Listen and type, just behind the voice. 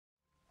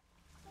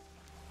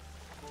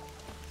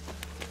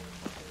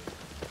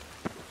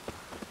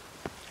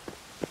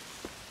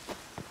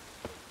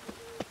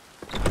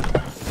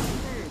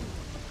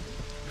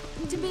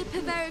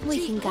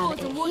We can go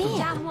to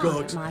here.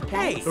 God, My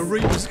hey, place.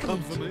 Arena's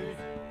come for me.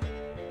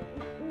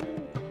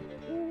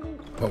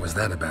 What was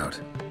that about?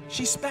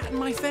 She spat in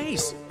my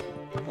face.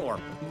 Or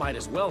might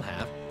as well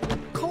have.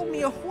 Called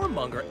me a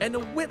whoremonger and a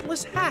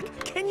witless hack.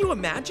 Can you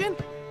imagine?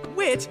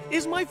 Wit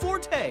is my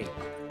forte.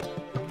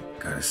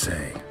 Gotta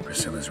say,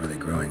 Priscilla's really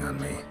growing on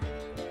me.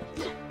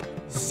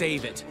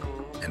 Save it.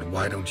 And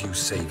why don't you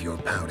save your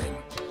pouting?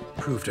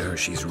 Prove to her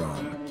she's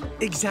wrong.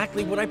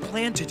 Exactly what I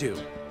plan to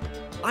do.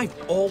 I've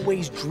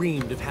always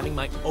dreamed of having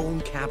my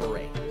own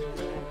cabaret.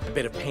 A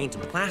bit of paint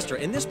and plaster,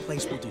 and this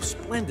place will do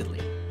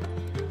splendidly.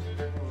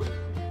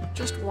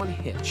 Just one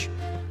hitch.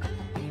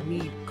 I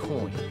need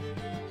coin.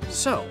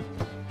 So,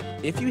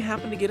 if you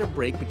happen to get a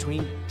break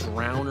between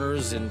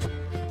drowners and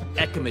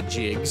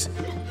ecamajigs,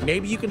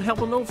 maybe you can help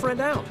an old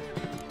friend out.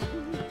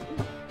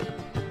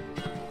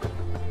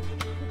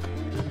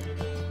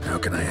 How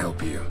can I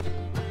help you?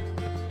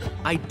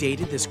 I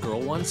dated this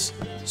girl once,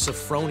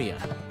 Sophronia.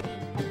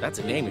 That's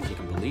a name if you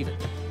can believe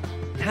it.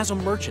 Has a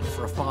merchant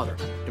for a father,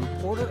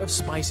 importer of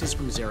spices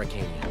from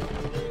Zerrikania.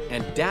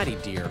 And Daddy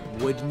Dear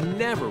would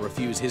never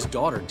refuse his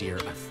daughter Dear a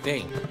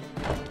thing.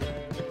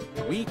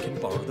 We can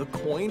borrow the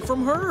coin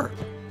from her.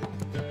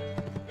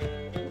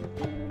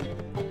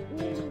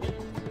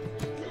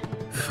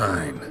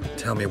 Fine.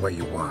 Tell me what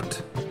you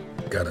want.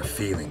 Got a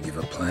feeling you've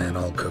a plan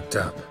all cooked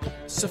up.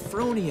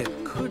 Sophronia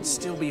could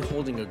still be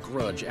holding a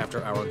grudge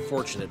after our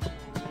unfortunate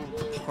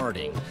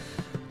parting.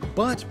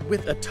 But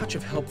with a touch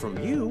of help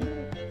from you,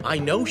 I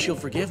know she'll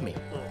forgive me.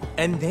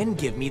 And then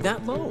give me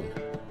that loan.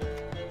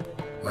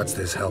 What's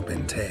this help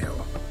entail?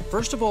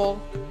 First of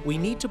all, we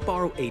need to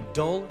borrow a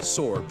dull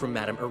sword from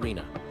Madame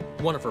Arena,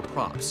 one of her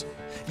props.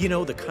 You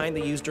know, the kind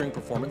they use during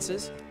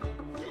performances?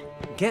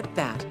 Get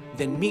that,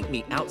 then meet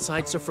me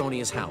outside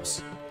Sophronia's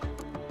house.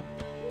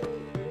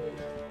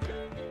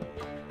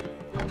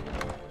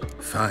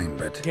 Fine,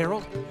 but...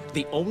 Geralt,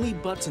 the only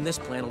butts in this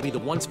plan will be the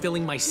ones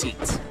filling my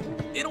seats.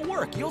 It'll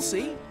work, you'll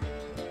see.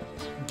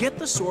 Get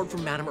the sword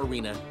from Madame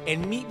Arena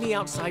and meet me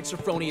outside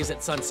Sophronia's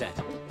at sunset.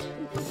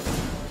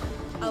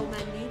 Old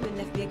man Newman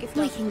left me a gift.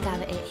 We can go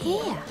to it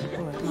here.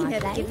 Or at He my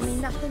never place. given me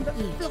nothing but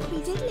You.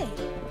 floppy diddly.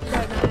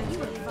 Don't know how you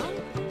were fun.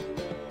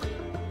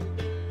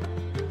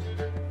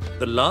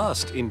 The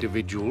last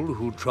individual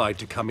who tried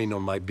to come in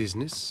on my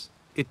business,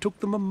 it took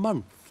them a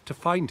month to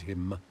find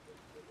him.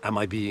 Am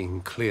I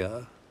being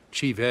clear,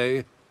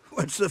 Chive?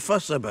 What's the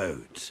fuss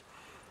about?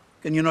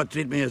 Can you not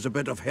treat me as a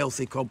bit of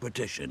healthy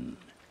competition?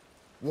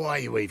 Why are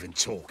you even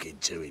talking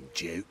to him,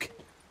 Duke?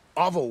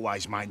 I've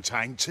always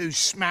maintained 2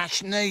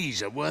 smashed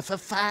knees are worth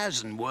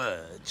 1,000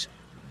 words.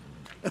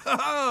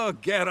 Oh,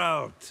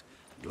 Geralt!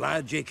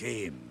 Glad you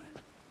came.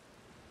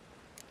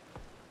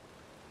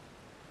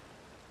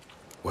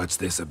 What's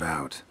this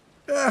about?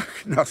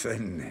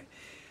 Nothing.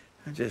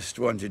 I just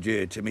wanted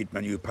you to meet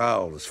my new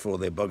pals before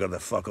they bugger the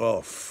fuck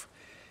off.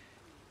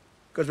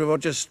 'Cause we were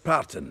just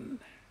parting,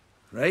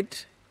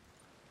 right?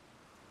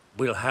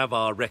 We'll have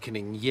our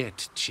reckoning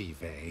yet,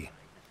 Chive.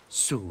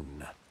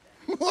 Soon.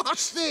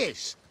 What's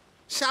this?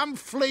 Some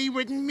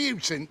flea-ridden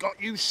mutant got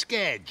you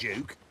scared,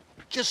 Duke?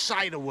 Just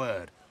say the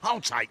word.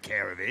 I'll take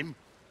care of him.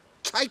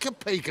 Take a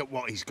peek at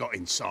what he's got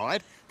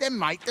inside, then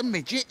make the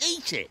midget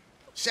eat it.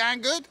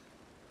 Sound good?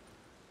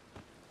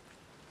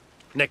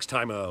 Next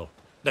time, Earl.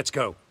 Let's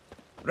go.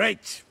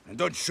 Right, and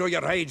don't show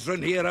your hides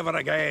round here ever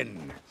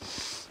again.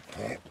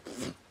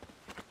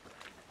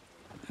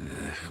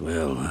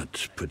 Well,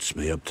 that puts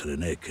me up to the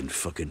neck in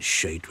fucking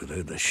shite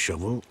without a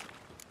shovel.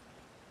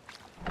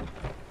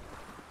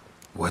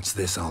 What's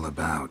this all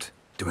about?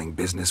 Doing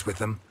business with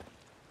them?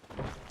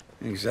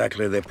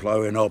 Exactly the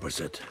ploughing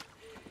opposite.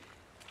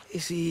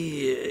 You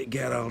see,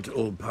 Geralt,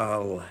 old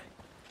pal,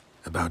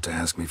 About to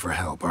ask me for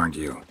help, aren't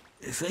you?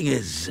 the thing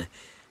is,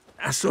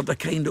 I sort of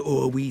kind of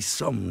owe a wee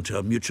sum to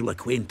a mutual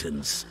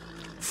acquaintance,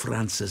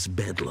 Francis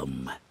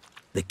Bedlam,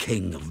 the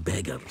king of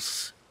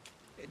beggars.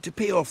 To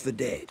pay off the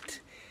debt,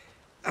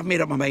 I've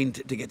made up my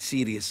mind to get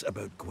serious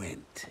about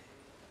Gwent.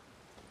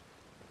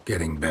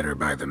 Getting better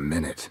by the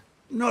minute.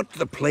 Not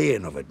the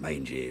playing of it,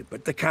 mind you,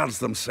 but the cards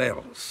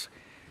themselves.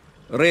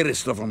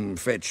 Rarest of them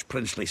fetch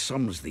princely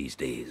sums these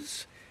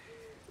days.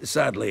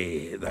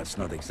 Sadly, that's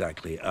not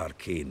exactly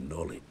arcane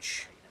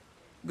knowledge.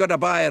 Got a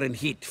buyer in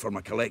heat for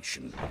my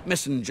collection,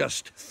 missing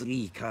just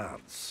 3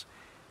 cards.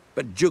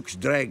 But Duke's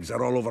dregs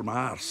are all over my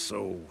arse,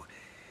 so...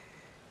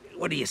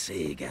 What do you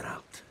say,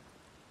 Geralt?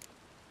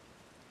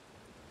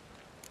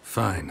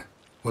 Fine.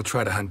 We'll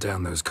try to hunt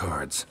down those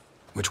cards.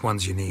 Which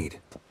ones you need?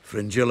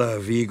 Fringilla,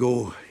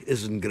 Vigo,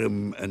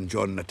 Isengrim, and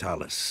John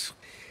Natalis.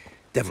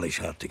 Devilish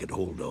hard to get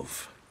hold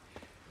of.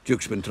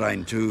 Duke's been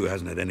trying too,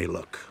 hasn't had any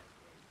luck.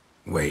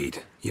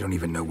 Wait, you don't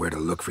even know where to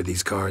look for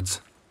these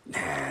cards?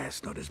 Nah,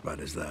 it's not as bad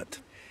as that.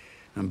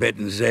 I'm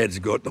betting Zed's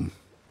got them.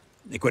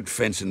 He quit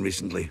fencing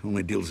recently,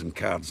 only deals in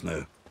cards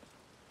now.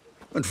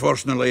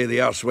 Unfortunately, the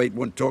arsewite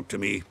won't talk to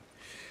me.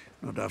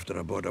 Not after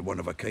I bought a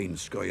one-of-a-kind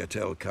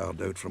Scoia'tael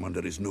card out from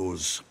under his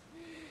nose.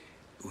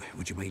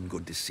 Would you mind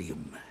going to see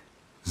him?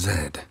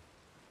 Zed.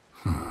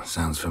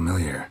 Sounds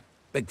familiar.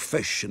 Big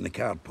fish in the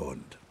card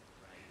pond.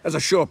 As a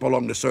shop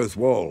along the south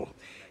wall.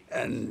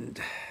 And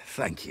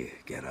thank you,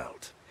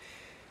 Geralt.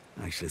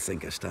 I actually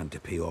think I stand to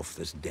pay off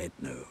this debt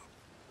now.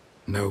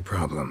 No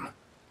problem.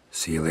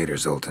 See you later,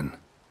 Zoltan.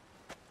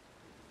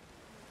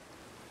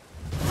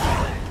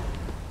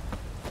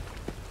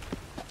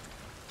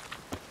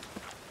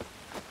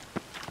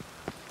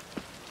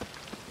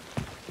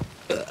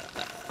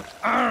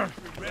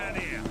 Round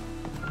here.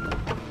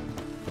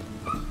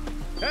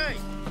 Hey!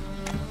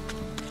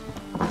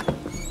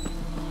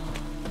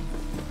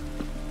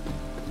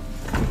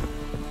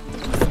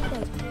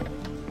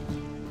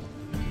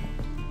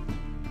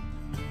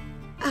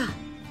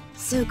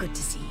 So good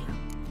to see you.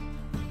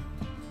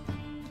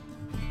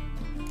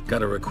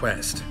 Got a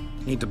request.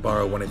 Need to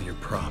borrow one of your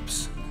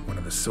props. One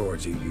of the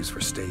swords you use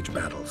for stage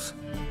battles.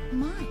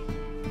 My.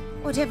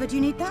 Whatever do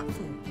you need that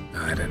for?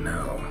 I don't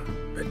know,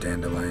 but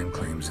Dandelion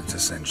claims it's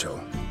essential.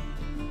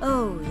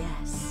 Oh,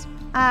 yes.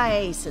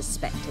 I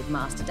suspected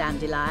Master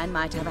Dandelion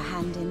might have a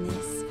hand in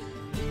this.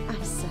 I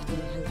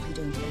certainly hope you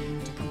don't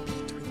aim to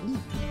compete with me.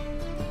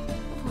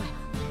 Well.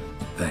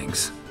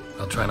 Thanks.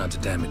 I'll try not to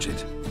damage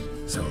it.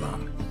 So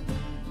long.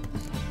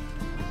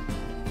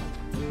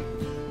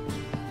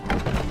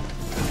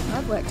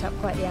 I've worked up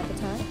quite the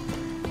appetite.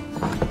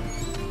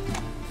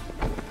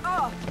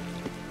 Oh!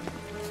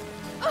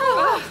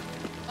 Oh!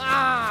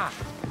 Ah!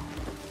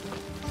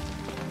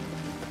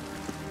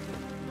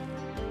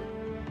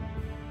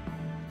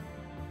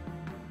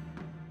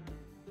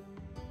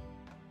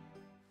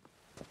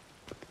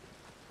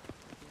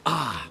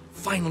 Ah,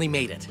 finally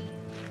made it.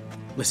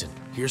 Listen,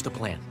 here's the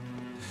plan.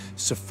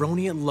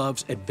 Sophronia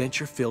loves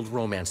adventure-filled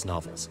romance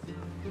novels.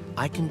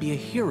 I can be a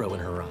hero in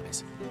her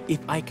eyes if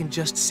I can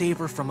just save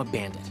her from a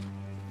bandit.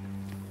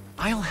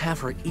 I'll have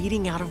her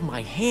eating out of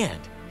my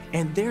hand,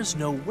 and there's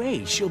no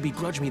way she'll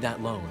begrudge me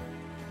that loan.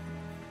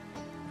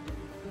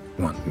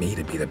 Want me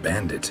to be the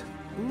bandit?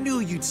 Knew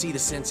you'd see the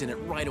sense in it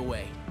right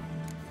away.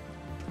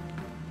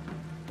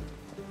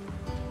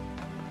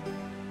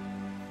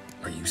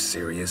 Are you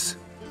serious?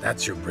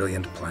 That's your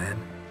brilliant plan?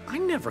 I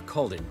never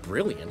called it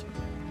brilliant,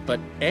 but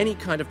any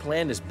kind of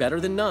plan is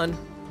better than none.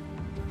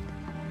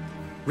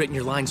 Written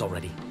your lines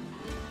already.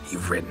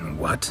 You've written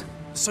what?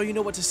 So you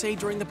know what to say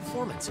during the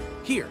performance.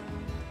 Here,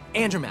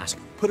 and your mask.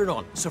 Put it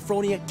on.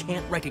 Sophronia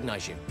can't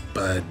recognize you.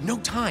 But... No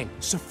time.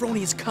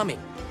 Sophronia's coming.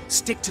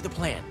 Stick to the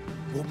plan.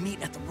 We'll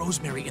meet at the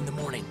Rosemary in the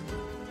morning.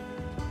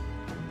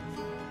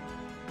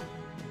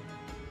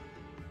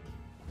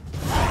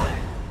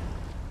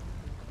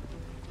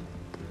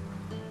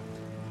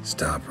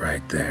 Stop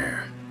right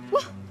there.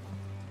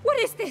 What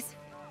is this?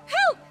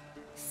 Help!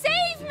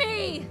 Save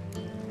me!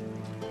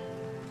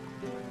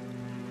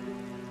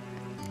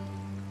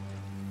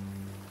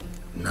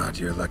 Not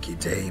your lucky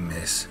day,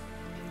 miss.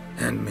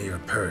 Hand me your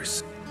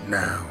purse,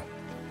 now.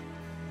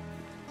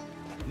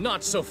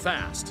 Not so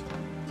fast.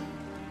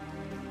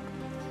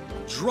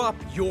 Drop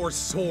your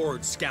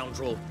sword,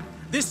 scoundrel.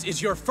 This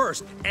is your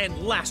first and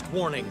last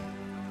warning.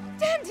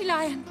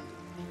 Dandelion!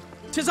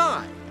 'Tis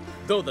I,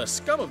 though the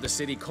scum of the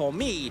city call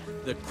me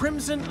the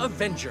Crimson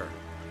Avenger.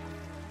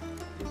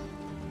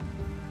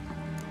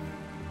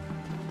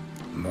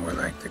 More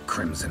like the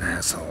Crimson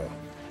Asshole.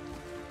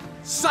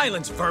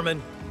 Silence,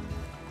 vermin!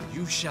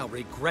 You shall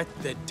regret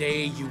the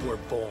day you were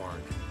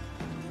born.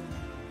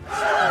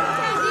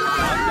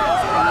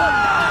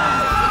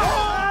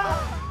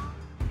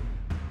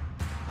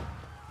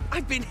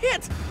 I've been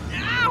hit!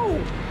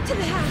 Ow! To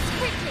the house,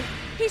 quickly!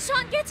 He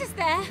shan't get us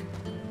there!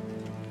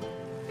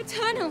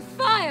 Eternal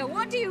fire,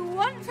 what do you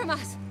want from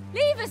us?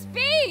 Leave us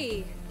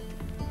be!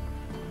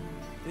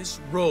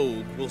 This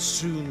rogue will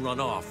soon run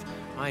off.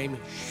 I'm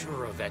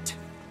sure of it.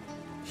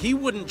 He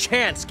wouldn't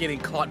chance getting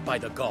caught by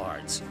the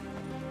guards.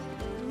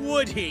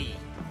 Would he?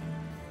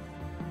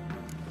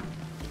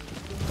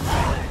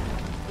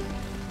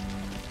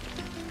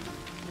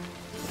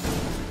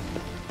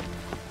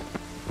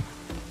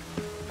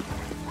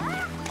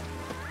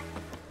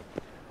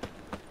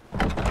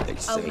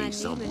 Old man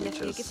Newman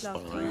left me a gift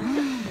last year.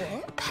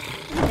 What?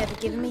 You've never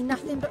given me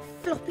nothing but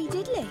floppy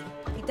diddly.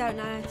 You don't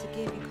know how to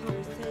give, you can't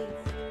receive.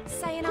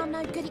 Saying I'm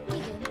no good at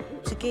giving.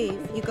 To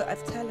give, you got to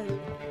have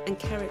talent and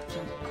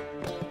character.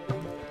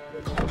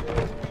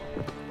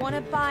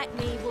 Wanna bite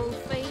me,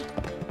 Wolfie?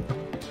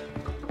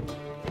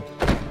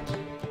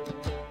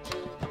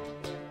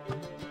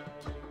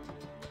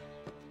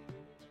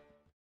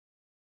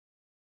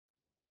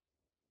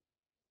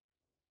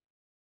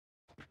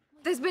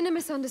 There's been a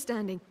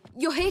misunderstanding.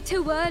 You're here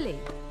too early.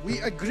 We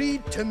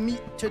agreed to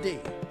meet today,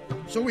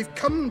 so we've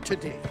come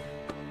today.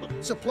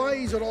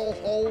 Supplies are all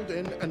hauled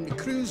in and the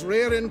crew's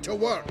raring to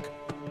work.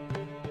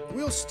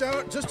 We'll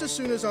start just as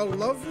soon as our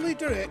lovely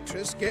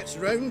directress gets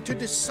round to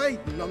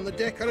deciding on the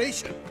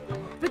decoration.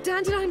 But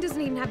Dandelion doesn't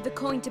even have the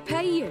coin to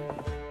pay you.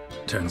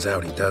 Turns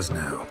out he does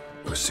now,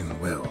 or soon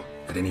will.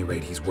 At any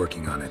rate, he's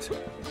working on it.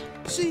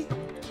 See,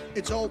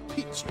 it's all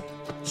peachy.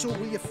 So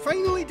will you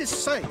finally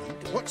decide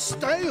what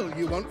style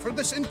you want for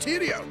this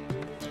interior?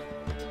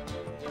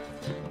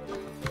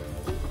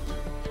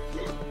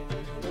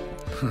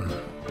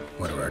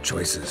 What do our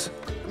choices.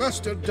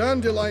 Master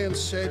Dandelion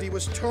said he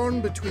was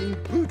torn between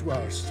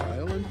boudoir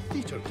style and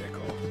theatre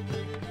decor.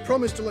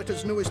 Promised to let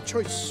us know his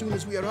choice as soon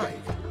as we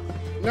arrived.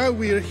 Now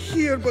we're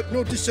here, but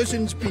no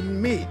decision's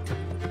been made.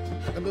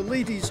 And the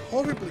lady's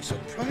horribly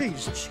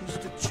surprised she's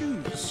to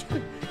choose.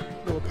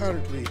 Though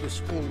apparently this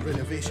whole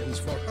renovation's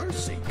for her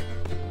sake.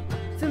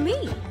 For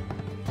me?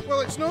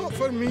 Well, it's not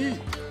for me.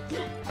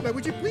 Now,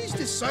 would you please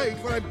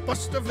decide where I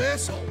bust a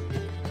vessel?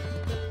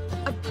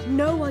 I've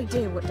no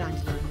idea what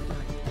Dandelion would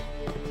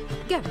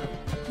like. Gavin,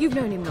 you've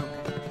known him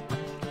longer.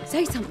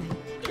 Say something.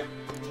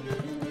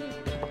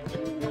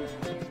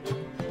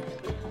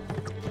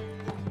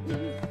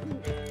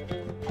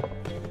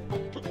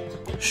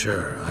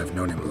 Sure, I've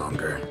known him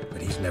longer,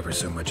 but he's never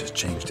so much as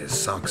changed his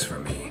socks for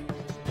me.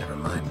 Never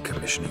mind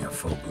commissioning a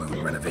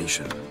full-blown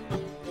renovation.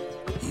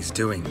 He's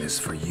doing this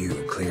for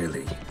you,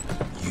 clearly.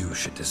 You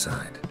should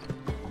decide.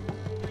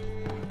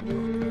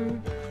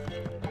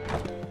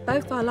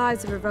 Both our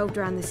lives have revolved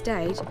around the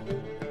stage,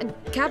 and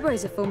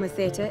Cabaret's a form of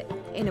theatre,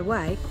 in a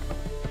way.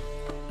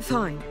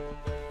 Fine.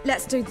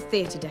 Let's do the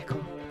theatre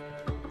decor.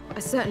 I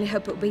certainly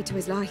hope it'll be to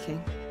his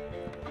liking.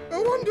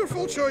 A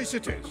wonderful choice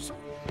it is.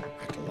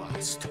 At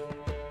last.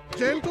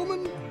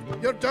 Gentlemen,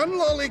 you're done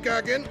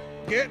lollygagging.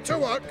 Get to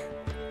work.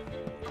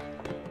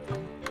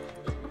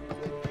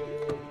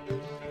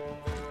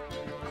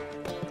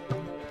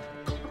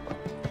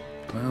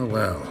 Well,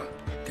 well.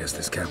 Guess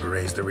this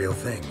cabaret's the real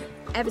thing.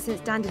 Ever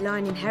since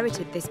Dandelion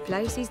inherited this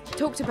place, he's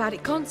talked about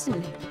it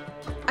constantly.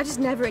 I just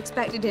never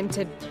expected him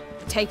to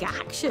take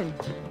action.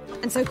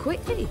 And so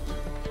quickly.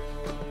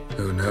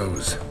 Who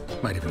knows?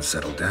 Might even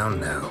settle down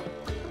now.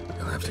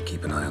 You'll have to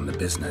keep an eye on the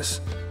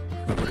business.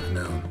 Who would have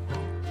known?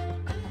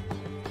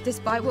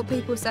 Despite what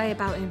people say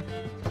about him,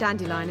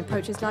 Dandelion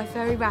approaches life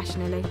very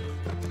rationally.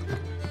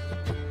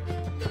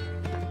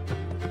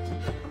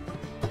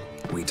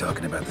 We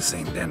talking about the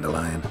same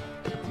Dandelion?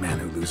 Man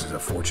who loses a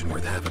fortune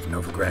worth half of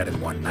Novigrad in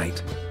one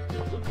night?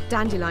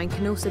 Dandelion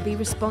can also be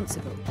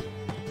responsible.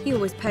 He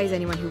always pays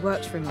anyone who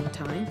works for him on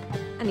time,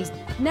 and he's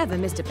never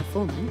missed a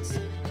performance.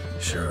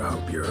 Sure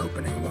hope your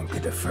opening won't be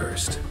the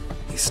first.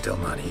 He's still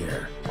not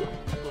here.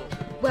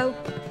 Well,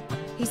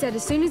 he said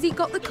as soon as he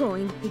got the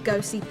coin, he'd go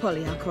see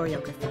Polly, our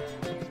choreographer.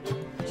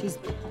 She's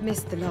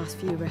missed the last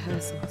few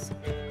rehearsals.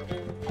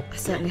 I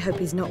certainly hope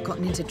he's not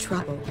gotten into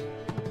trouble.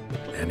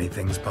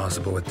 Anything's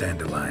possible with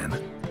Dandelion.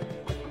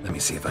 Let me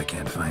see if I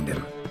can't find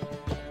him.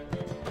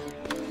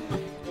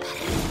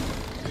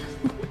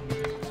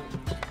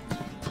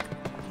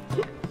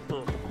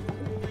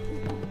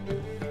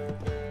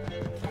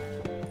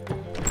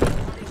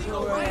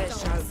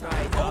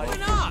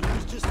 Open up!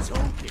 He's just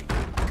talking.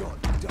 God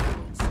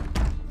damn.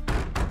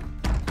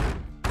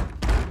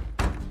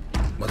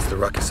 What's the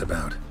ruckus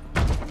about?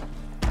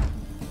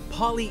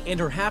 Polly and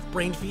her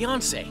half-brained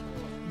fiancé.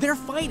 They're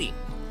fighting.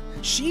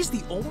 She's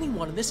the only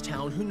one in this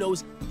town who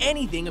knows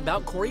anything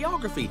about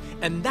choreography,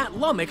 and that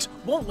lummox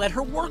won't let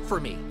her work for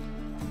me.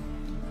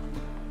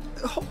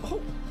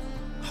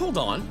 Hold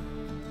on.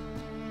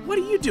 What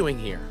are you doing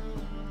here?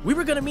 We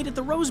were gonna meet at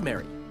the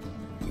Rosemary.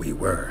 We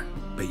were,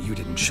 but you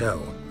didn't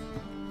show.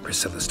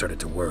 Priscilla started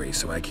to worry,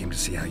 so I came to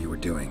see how you were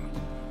doing.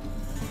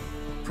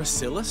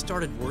 Priscilla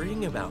started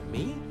worrying about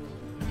me?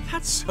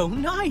 That's so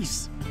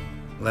nice.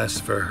 Less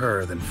for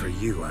her than for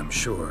you, I'm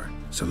sure.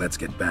 So let's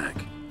get back.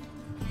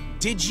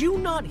 Did you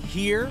not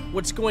hear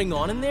what's going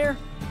on in there?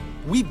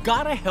 We've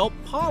got to help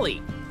Polly.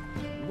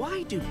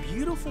 Why do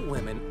beautiful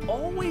women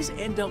always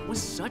end up with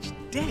such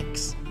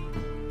dicks?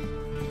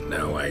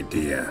 No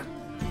idea.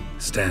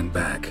 Stand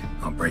back.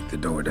 I'll break the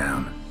door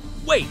down.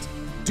 Wait!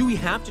 Do we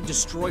have to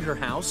destroy her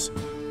house?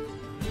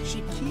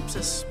 She keeps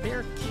a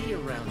spare key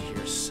around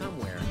here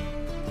somewhere.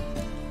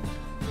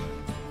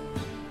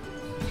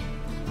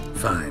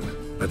 Fine.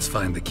 Let's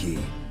find the key.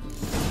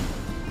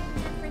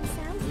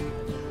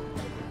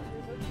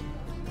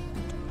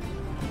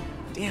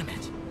 Damn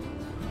it.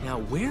 Now,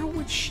 where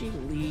would she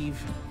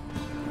leave?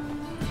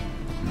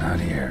 Not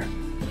here.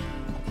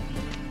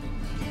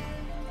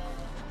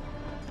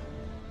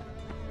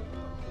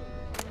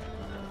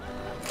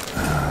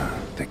 Ah,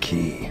 the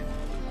key.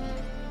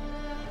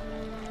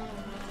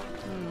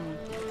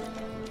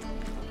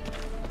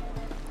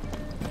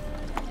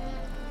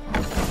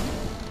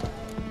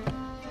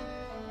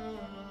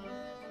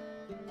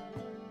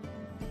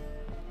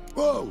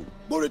 Whoa!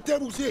 What the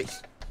devil's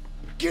this?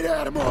 Get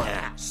out of my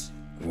house!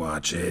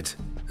 Watch it,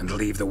 and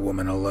leave the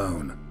woman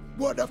alone.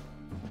 What the...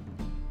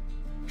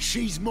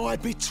 She's my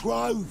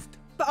betrothed.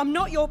 But I'm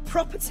not your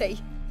property.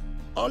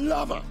 I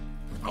love her.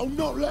 I'll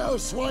not let her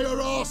sway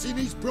her ass in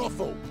his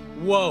brothel.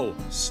 Whoa,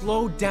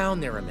 slow down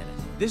there a minute.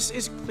 This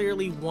is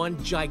clearly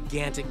one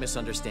gigantic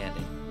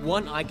misunderstanding.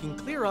 One I can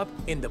clear up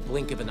in the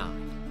blink of an eye.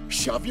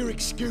 Shove your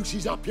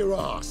excuses up your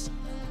ass.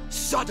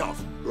 Sod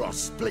off, or I'll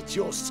split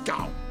your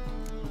skull.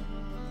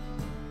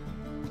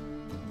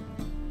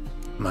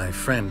 My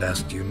friend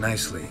asked you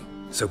nicely,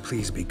 so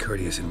please be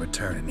courteous in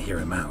return and hear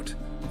him out,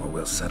 or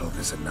we'll settle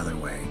this another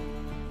way.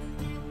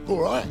 All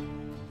right,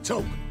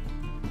 talk.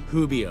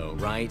 Hubio,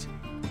 right?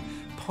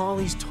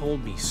 Polly's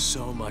told me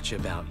so much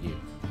about you.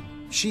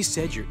 She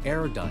said you're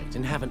erudite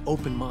and have an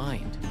open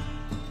mind.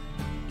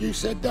 You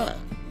said that?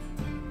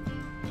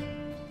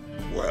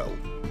 Well,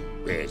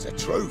 there's a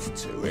truth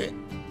to it.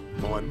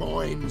 My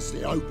mind's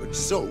the open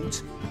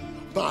salt,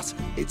 but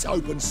its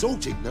open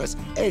saltedness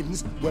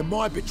ends when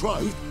my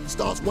betrothed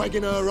starts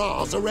wagging her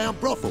arse around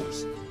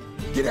brothels.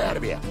 Get out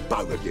of here,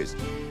 both of yous.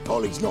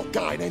 Polly's not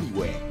going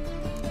anywhere.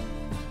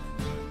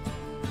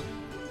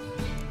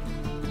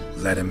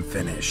 Let him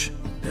finish.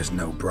 There's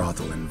no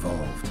brothel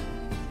involved.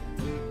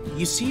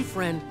 You see,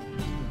 friend,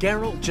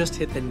 Geralt just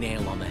hit the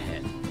nail on the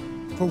head.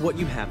 For what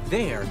you have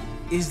there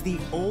is the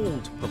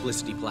old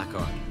publicity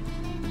placard.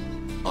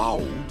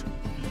 Old?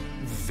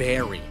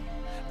 Very.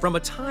 From a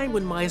time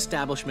when my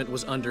establishment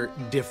was under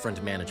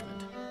different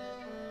management.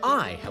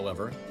 I,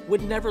 however,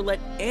 would never let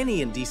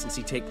any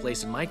indecency take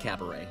place in my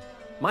cabaret.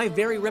 My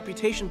very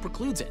reputation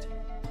precludes it.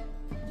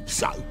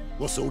 So,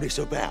 what's all this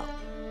about?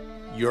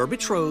 Your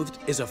betrothed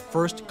is a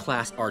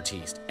first-class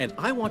artiste, and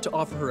I want to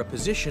offer her a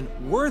position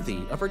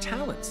worthy of her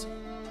talents.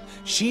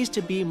 She's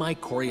to be my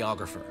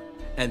choreographer,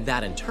 and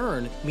that in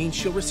turn means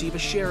she'll receive a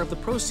share of the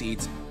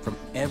proceeds from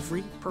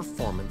every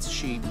performance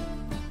she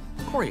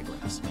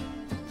choreographs.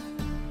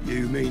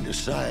 You mean to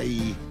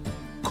say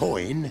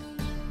coin?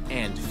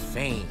 And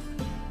fame.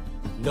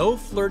 No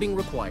flirting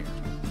required.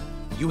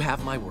 You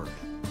have my word.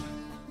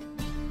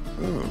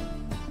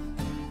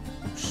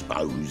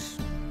 Suppose,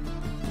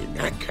 in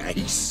that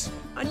case...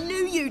 I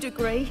knew you'd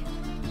agree.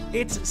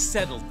 It's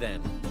settled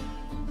then.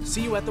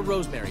 See you at the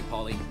Rosemary,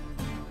 Polly.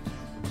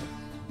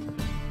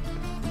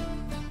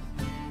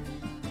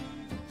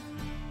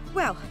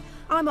 Well,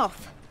 I'm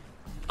off.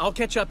 I'll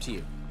catch up to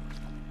you.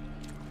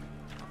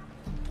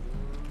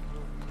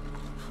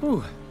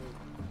 Whew.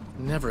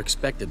 Never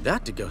expected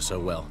that to go so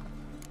well.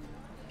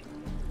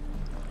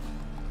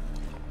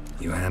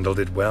 You handled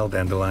it well,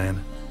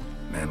 Dandelion.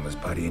 Man was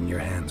putty in your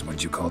hands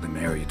once you called him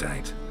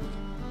erudite.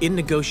 In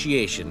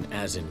negotiation,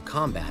 as in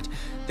combat,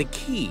 the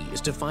key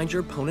is to find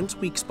your opponent's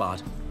weak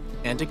spot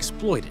and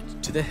exploit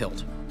it to the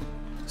hilt.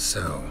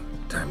 So,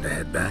 time to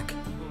head back?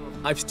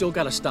 I've still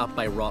got to stop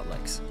by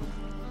Rotlick's.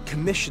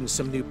 Commissioned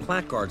some new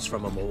placards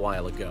from him a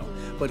while ago,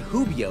 but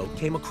Hubio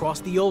came across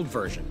the old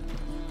version.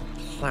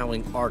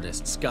 Plowing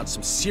artists got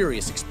some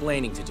serious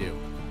explaining to do.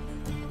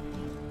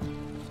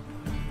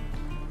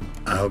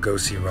 I'll go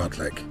see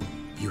Rotlick.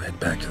 You head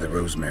back to the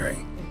Rosemary,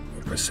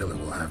 where Priscilla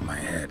will have my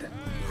head.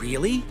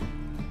 Really?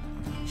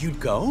 You'd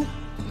go?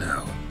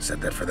 No, said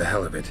that for the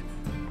hell of it.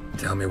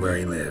 Tell me where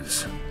he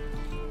lives.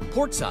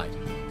 Portside.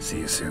 See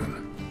you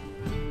soon.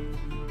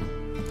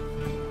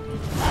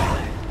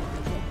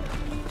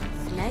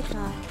 Snake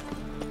eye.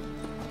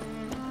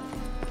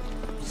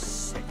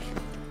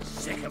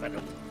 Sick of it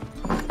all.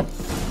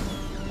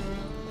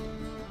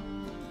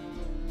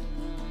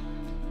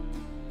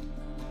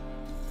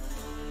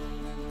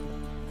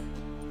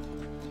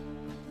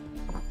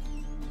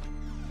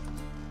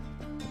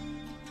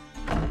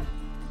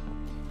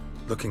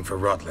 Looking for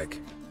Rotlick.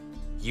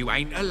 You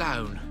ain't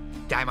alone.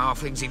 Damn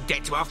halfling's in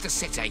debt to half the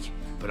city,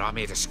 but I'm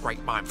here to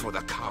scrape mine before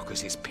the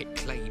carcass is picked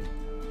clean.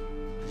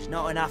 There's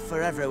not enough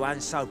for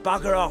everyone, so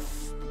bugger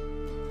off.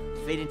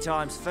 Feeding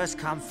time's first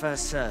come,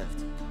 first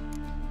served.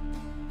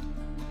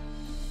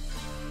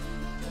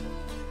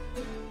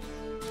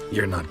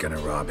 You're not gonna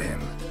rob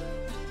him.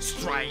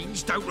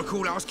 Strange, don't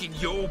recall asking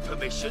your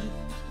permission.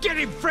 Get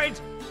him, Fred!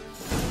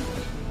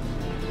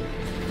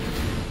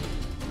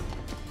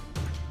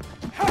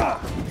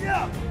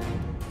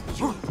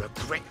 You'll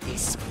regret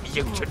this,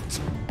 mutant.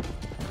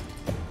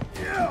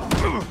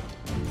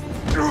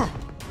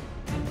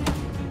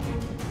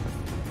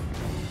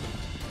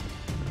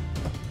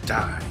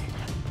 Die.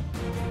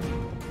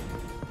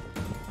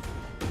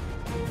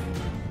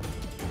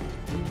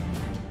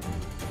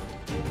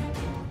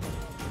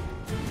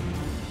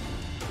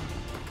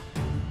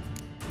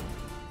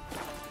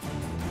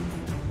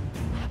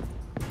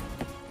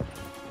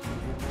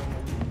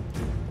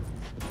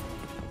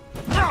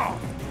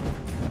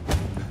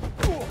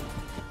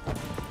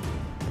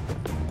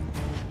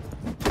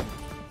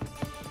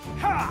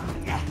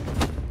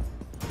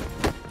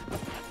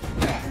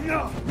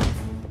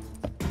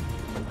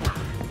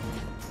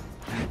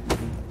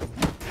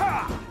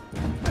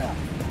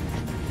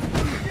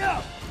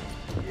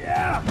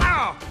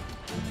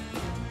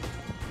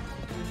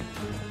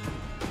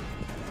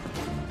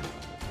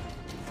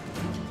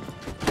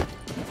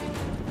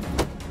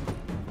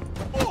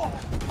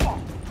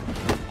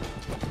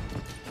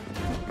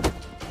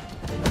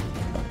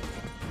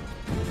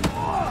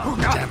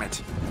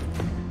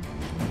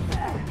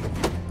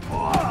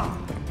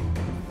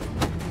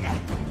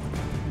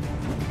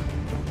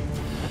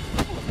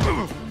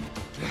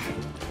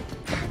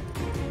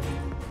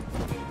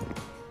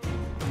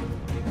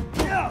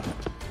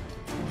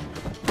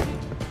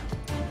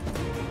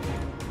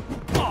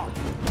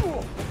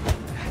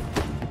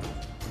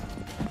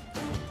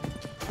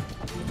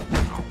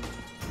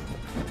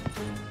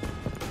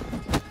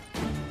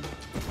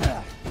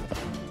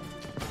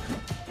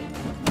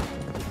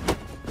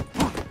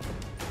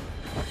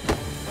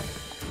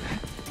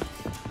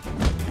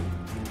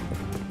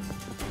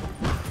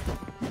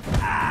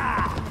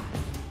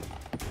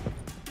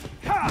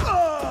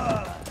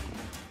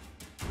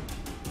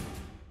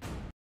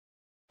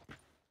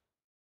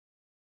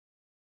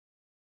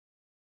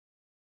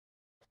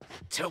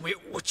 Tell me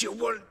what you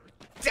want,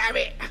 damn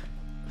it!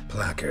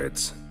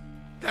 Placards.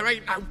 There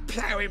ain't no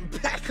ploughing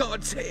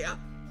placards here.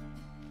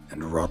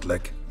 And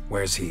Rotlick,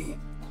 where's he?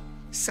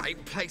 Same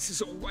place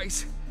as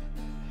always.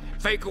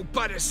 Vehicle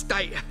Bud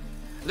Estate.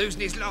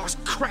 Losing his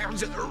last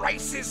crowns at the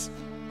races.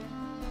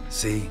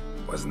 See?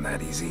 Wasn't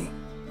that easy?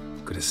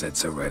 Could have said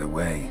so right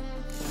away.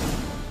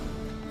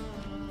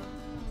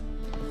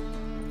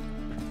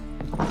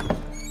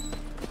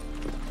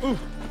 Ooh.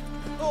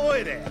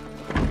 Oi there!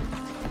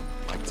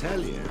 I tell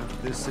you,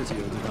 this city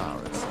will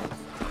devour us.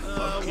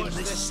 What's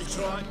this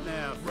strike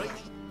now, freak?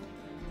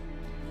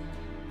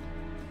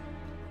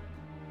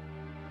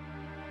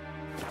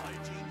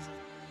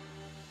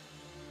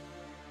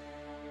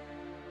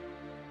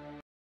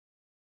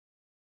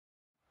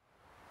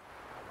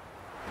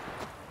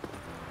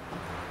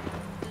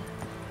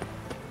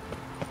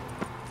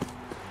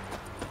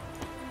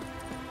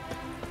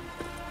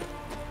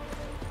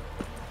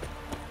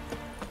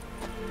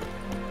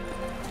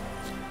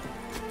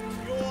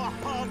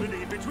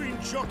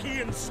 Between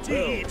jockey and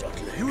steed,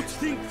 you'd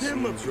think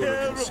them a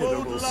pair of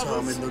old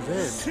lovers.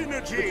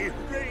 Synergy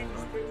reigns.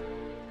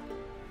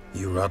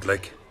 You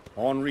Rotlick?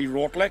 Henri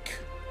Rotlick,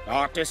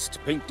 artist,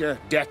 painter,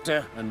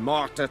 debtor, and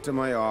martyr to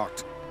my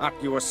art. At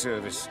your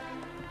service.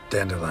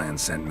 Dandelion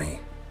sent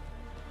me.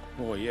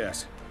 Oh,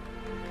 yes.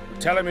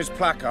 Tell him his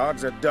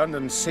placards are done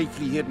and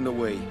safely hidden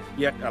away.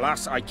 Yet,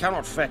 alas, I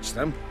cannot fetch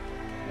them,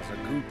 as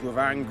a group of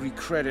angry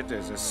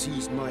creditors has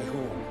seized my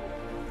home.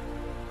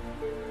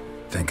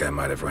 Think I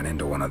might have run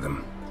into one of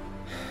them.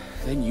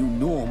 Then you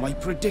know my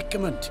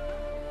predicament.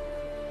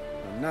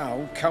 And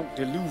now Count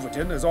de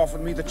Louverton has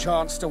offered me the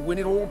chance to win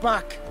it all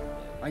back.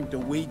 I'm to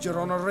wager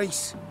on a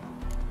race.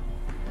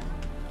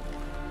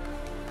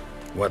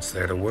 What's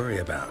there to worry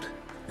about?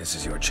 This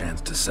is your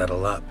chance to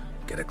settle up,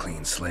 get a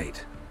clean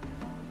slate.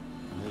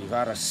 We've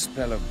had a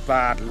spell of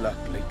bad luck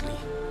lately.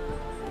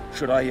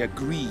 Should I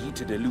agree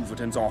to de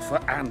Louverton's offer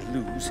and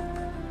lose,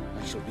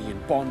 I shall be in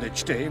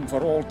bondage to him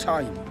for all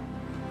time.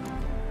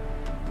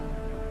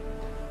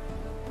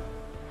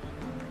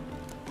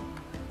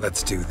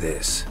 Let's do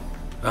this.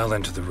 I'll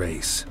enter the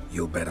race.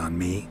 You'll bet on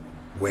me,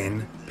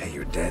 win, pay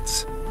your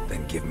debts,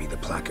 then give me the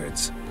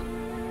placards.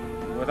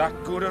 You're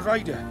that good a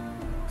rider?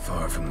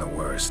 Far from the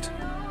worst.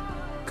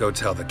 Go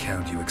tell the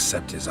Count you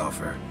accept his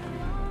offer.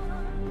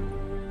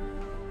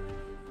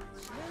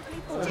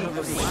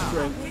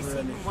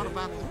 What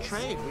about the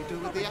trade we do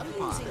with the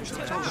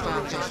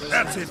Empire?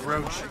 That's it,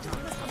 Roach.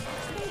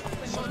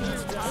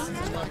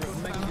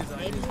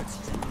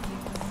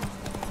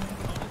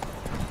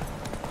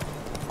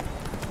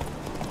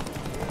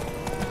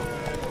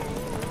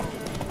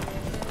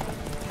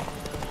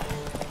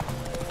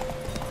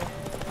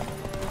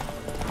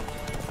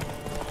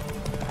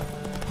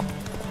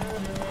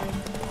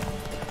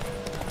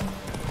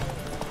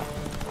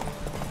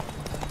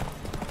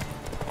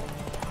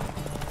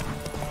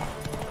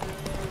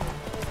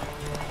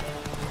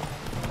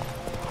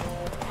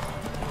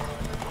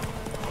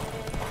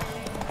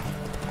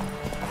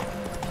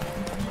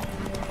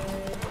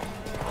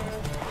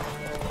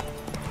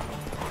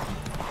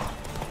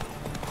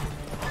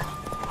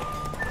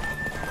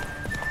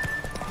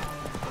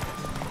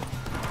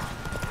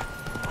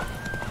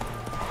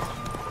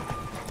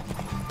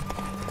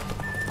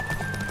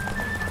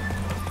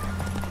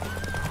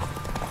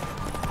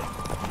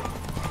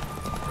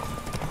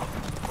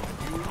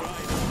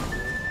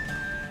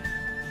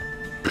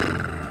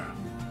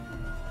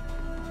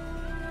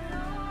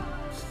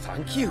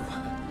 Thank you.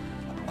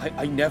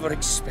 I never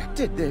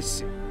expected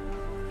this.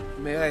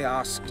 May I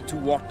ask to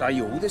what I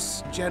owe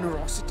this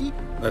generosity?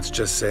 Let's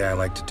just say I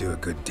like to do a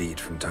good deed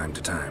from time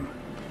to time.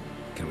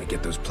 Can we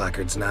get those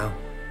placards now?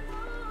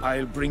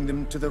 I'll bring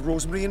them to the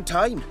Rosemary in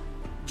time,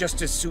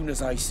 just as soon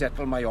as I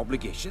settle my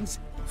obligations.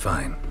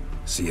 Fine.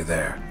 See you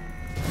there.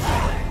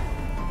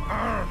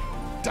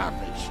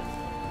 Damnation.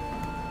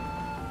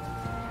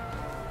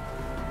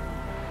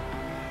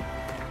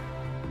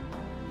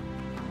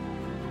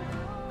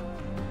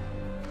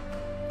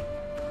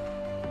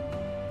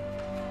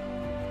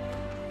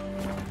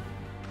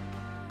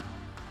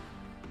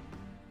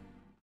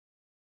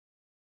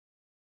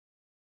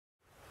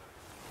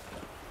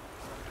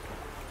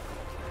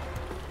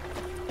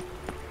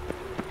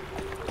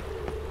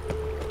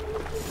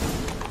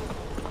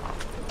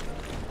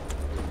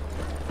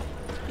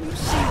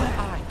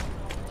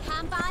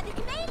 Come by the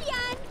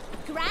Chameleon!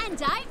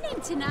 Grand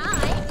opening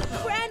tonight!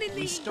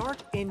 We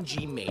start in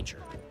G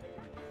major.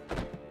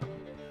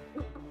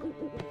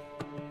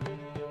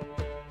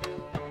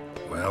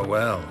 Well,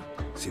 well.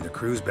 See, the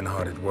crew's been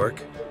hard at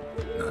work.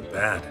 Not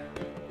bad.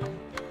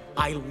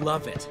 I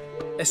love it.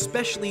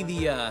 Especially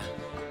the,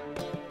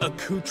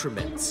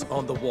 accoutrements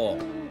on the wall.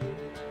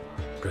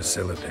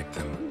 Priscilla picked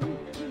them.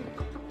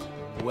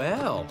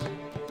 Well,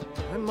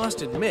 I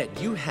must admit,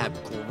 you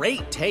have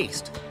great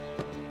taste.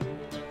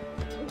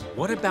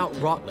 What about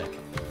Rotlick?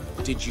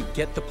 Did you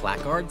get the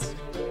placards?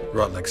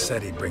 Rotlick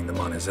said he'd bring them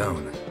on his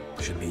own.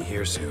 Should be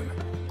here soon.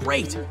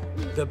 Great!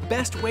 The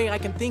best way I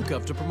can think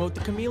of to promote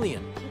the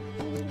Chameleon.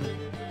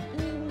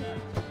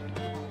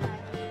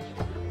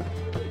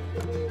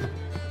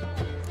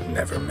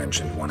 Never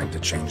mentioned wanting to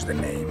change the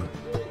name.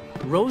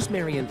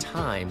 Rosemary and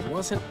Thyme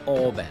wasn't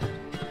all bad,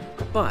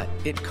 but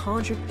it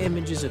conjured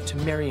images of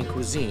Temerian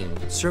cuisine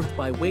served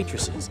by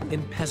waitresses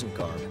in peasant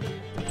garb.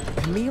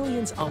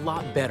 Chameleon's a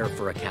lot better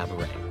for a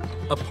cabaret,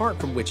 apart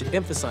from which it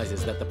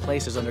emphasizes that the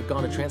place has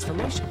undergone a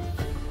transformation.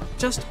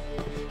 Just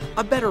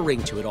a better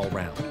ring to it all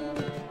round.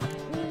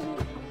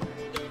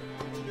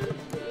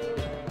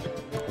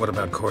 What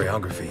about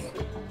choreography?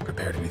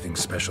 Prepared anything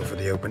special for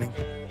the opening?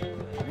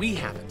 We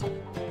haven't.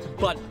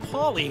 But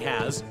Polly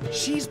has.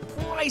 She's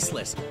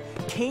priceless.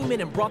 Came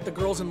in and brought the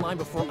girls in line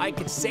before I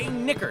could say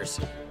knickers.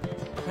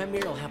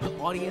 Premier will have the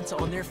audience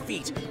on their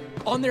feet,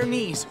 on their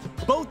knees,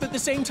 both at the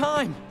same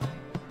time.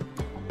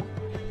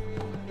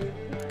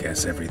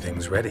 Guess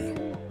everything's ready.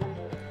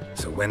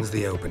 So when's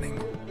the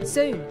opening?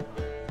 Soon.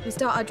 We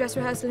start our dress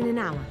rehearsal in an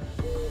hour.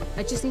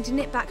 I just need to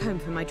nip back home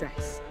for my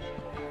dress.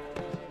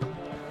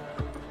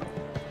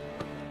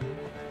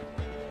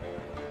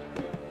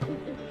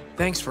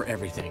 Thanks for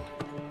everything.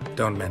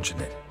 Don't mention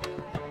it.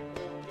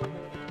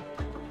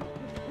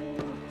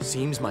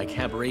 Seems my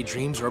cabaret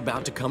dreams are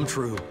about to come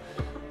true.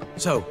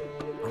 So,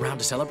 around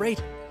to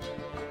celebrate?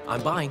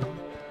 I'm buying.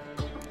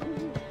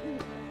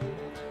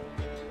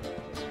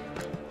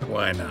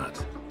 Why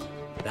not?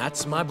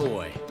 That's my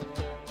boy.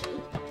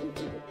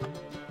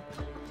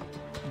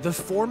 The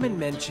foreman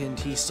mentioned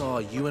he saw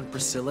you and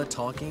Priscilla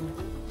talking.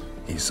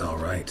 He's all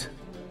right.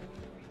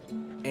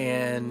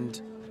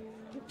 And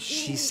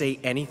she say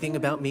anything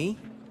about me?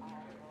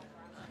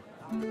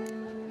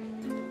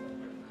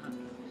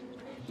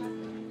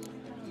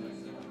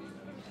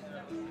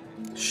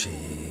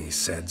 She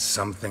said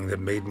something that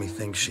made me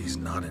think she's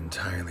not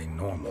entirely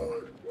normal.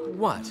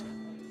 What?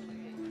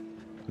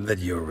 That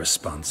you're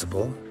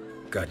responsible,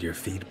 got your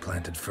feet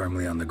planted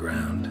firmly on the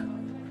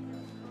ground.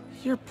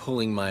 You're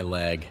pulling my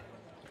leg.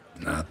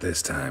 Not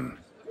this time.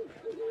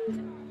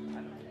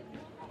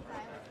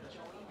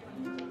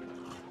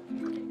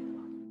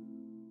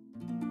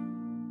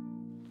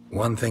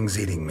 One thing's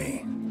eating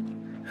me.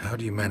 How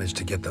do you manage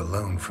to get the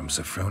loan from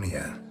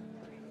Sophronia?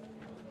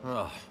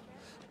 Ugh,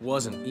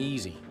 wasn't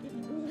easy.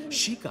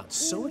 She got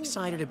so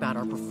excited about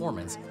our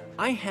performance,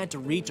 I had to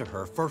read to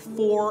her for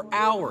 4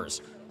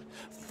 hours.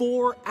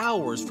 4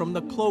 hours from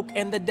the Cloak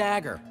and the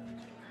Dagger.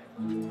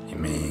 You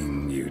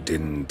mean you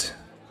didn't...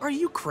 Are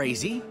you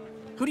crazy?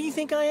 Who do you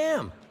think I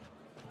am?